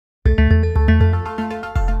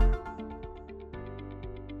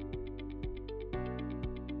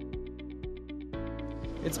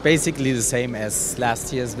basically the same as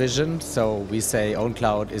last year's vision. So we say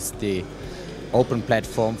ownCloud is the open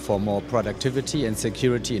platform for more productivity and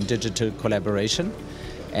security in digital collaboration.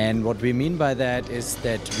 And what we mean by that is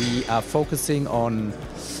that we are focusing on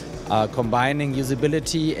combining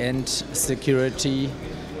usability and security.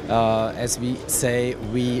 As we say,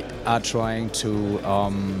 we are trying to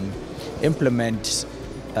implement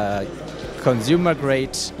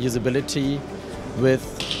consumer-grade usability with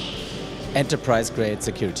enterprise-grade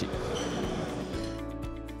security.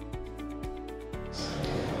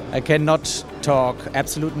 I cannot talk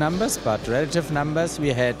absolute numbers, but relative numbers. We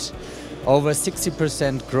had over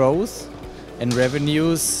 60% growth in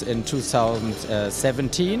revenues in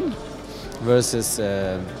 2017 versus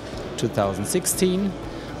 2016.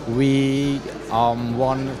 We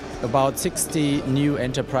won about 60 new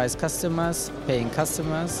enterprise customers, paying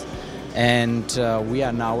customers, and we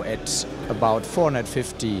are now at about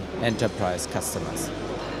 450 enterprise customers.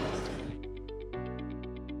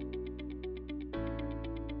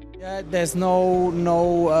 Yeah, there's no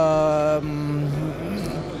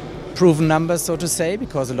proven numbers, so to say,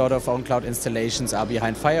 because a lot of ownCloud installations are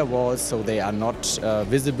behind firewalls, so they are not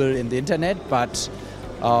visible in the internet. But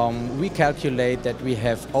we calculate that we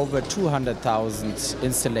have over 200,000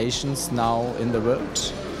 installations now in the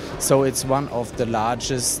world. So it's one of the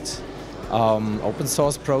largest open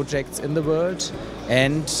source projects in the world.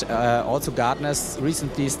 And also Gartner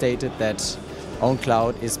recently stated that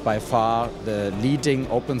ownCloud is by far the leading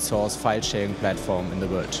open source file sharing platform in the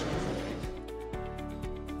world.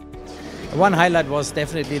 One highlight was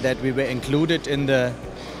definitely that we were included in the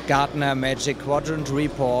Gartner Magic Quadrant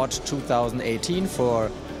report 2018 for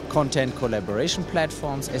content collaboration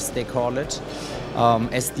platforms, as they call it,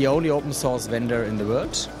 as the only open source vendor in the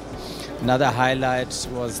world. Another highlight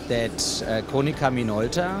was that Konica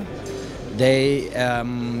Minolta, they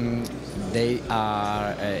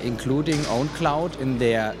are including ownCloud in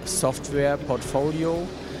their software portfolio,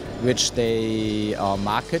 which they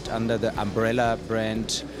market under the umbrella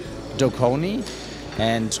brand Doconi.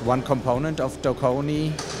 And one component of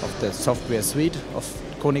Doconi, of the software suite of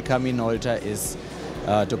Konica Minolta, is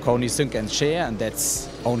Doconi Sync and Share, and that's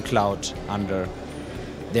ownCloud under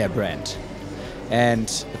their brand. And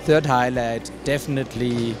third highlight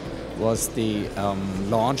definitely was the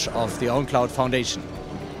launch of the ownCloud Foundation.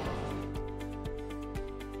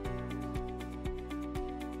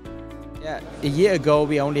 Yeah, a year ago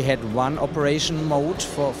we only had one operation mode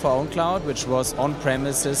for ownCloud, which was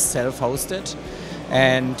on-premises self-hosted.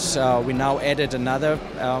 And we now added another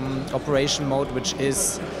operation mode, which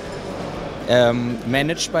is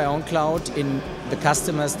managed by ownCloud in the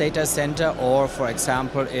customer's data center, or for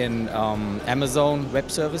example in Amazon Web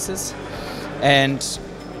Services. And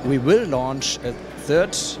we will launch a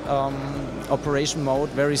third operation mode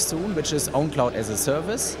very soon, which is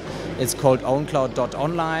ownCloud-as-a-Service. It's called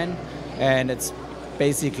ownCloud.online, and it's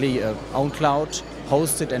basically ownCloud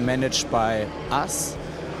hosted and managed by us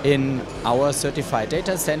in our certified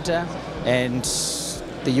data center, and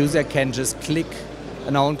the user can just click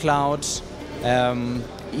an ownCloud,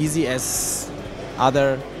 easy as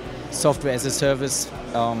other software as a service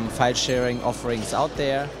file sharing offerings out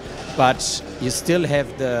there. But you still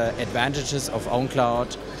have the advantages of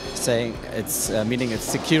ownCloud, saying it's meaning it's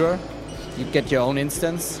secure. You get your own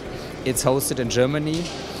instance. It's hosted in Germany,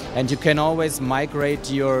 and you can always migrate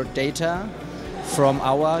your data from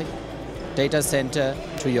our data center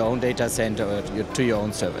to your own data center or to your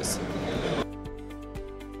own service.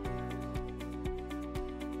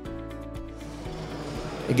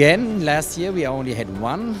 Again, last year we only had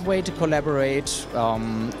one way to collaborate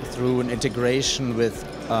through an integration with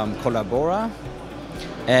Collabora,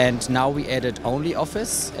 and now we added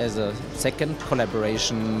OnlyOffice as a second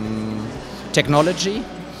collaboration technology,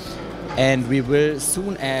 and we will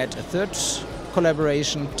soon add a third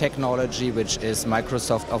collaboration technology, which is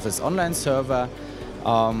Microsoft Office Online Server.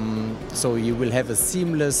 So you will have a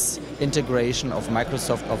seamless integration of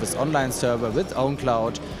Microsoft Office Online Server with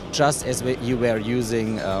ownCloud, just as you were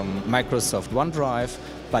using Microsoft OneDrive,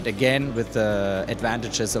 but again with the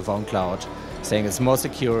advantages of ownCloud, saying it's more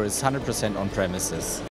secure, it's 100% on premises.